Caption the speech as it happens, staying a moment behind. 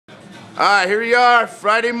Alright, here we are,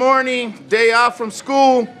 Friday morning, day off from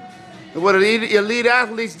school. And what elite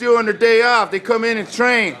athletes do on their day off, they come in and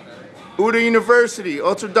train. Uda University,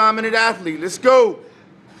 ultra dominant athlete, let's go.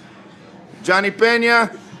 Johnny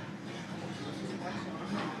Pena,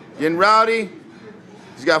 getting rowdy.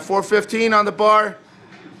 He's got 415 on the bar.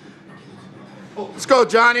 Let's go,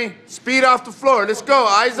 Johnny. Speed off the floor, let's go,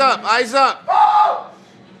 eyes up, eyes up.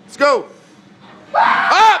 Let's go.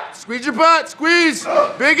 Up! Squeeze your butt, squeeze.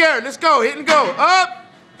 Big air, let's go, hit and go. Up!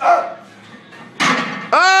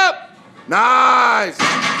 Up! Nice!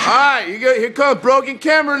 Alright, here comes Brogan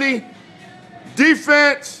Kemmerly.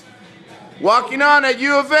 Defense. Walking on at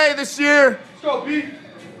U of A this year. Let's go, B.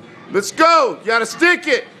 Let's go. You gotta stick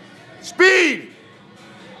it. Speed.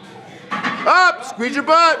 Up! Squeeze your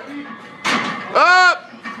butt.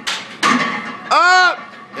 Up! Up!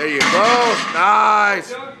 There you go.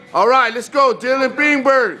 Nice. All right, let's go. Dylan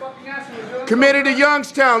Greenberg, committed to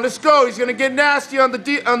Youngstown. Let's go. He's gonna get nasty on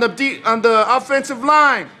the offensive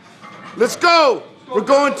line. Let's go. We're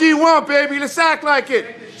going D1, baby. Let's act like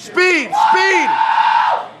it. Speed, speed.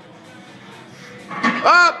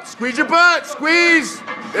 Up. Squeeze your butt. Squeeze.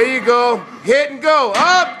 There you go. Hit and go.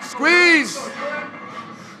 Up. Squeeze.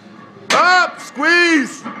 Up.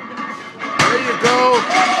 Squeeze. There you go.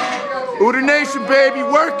 Uda Nation, baby.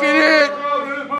 Working it.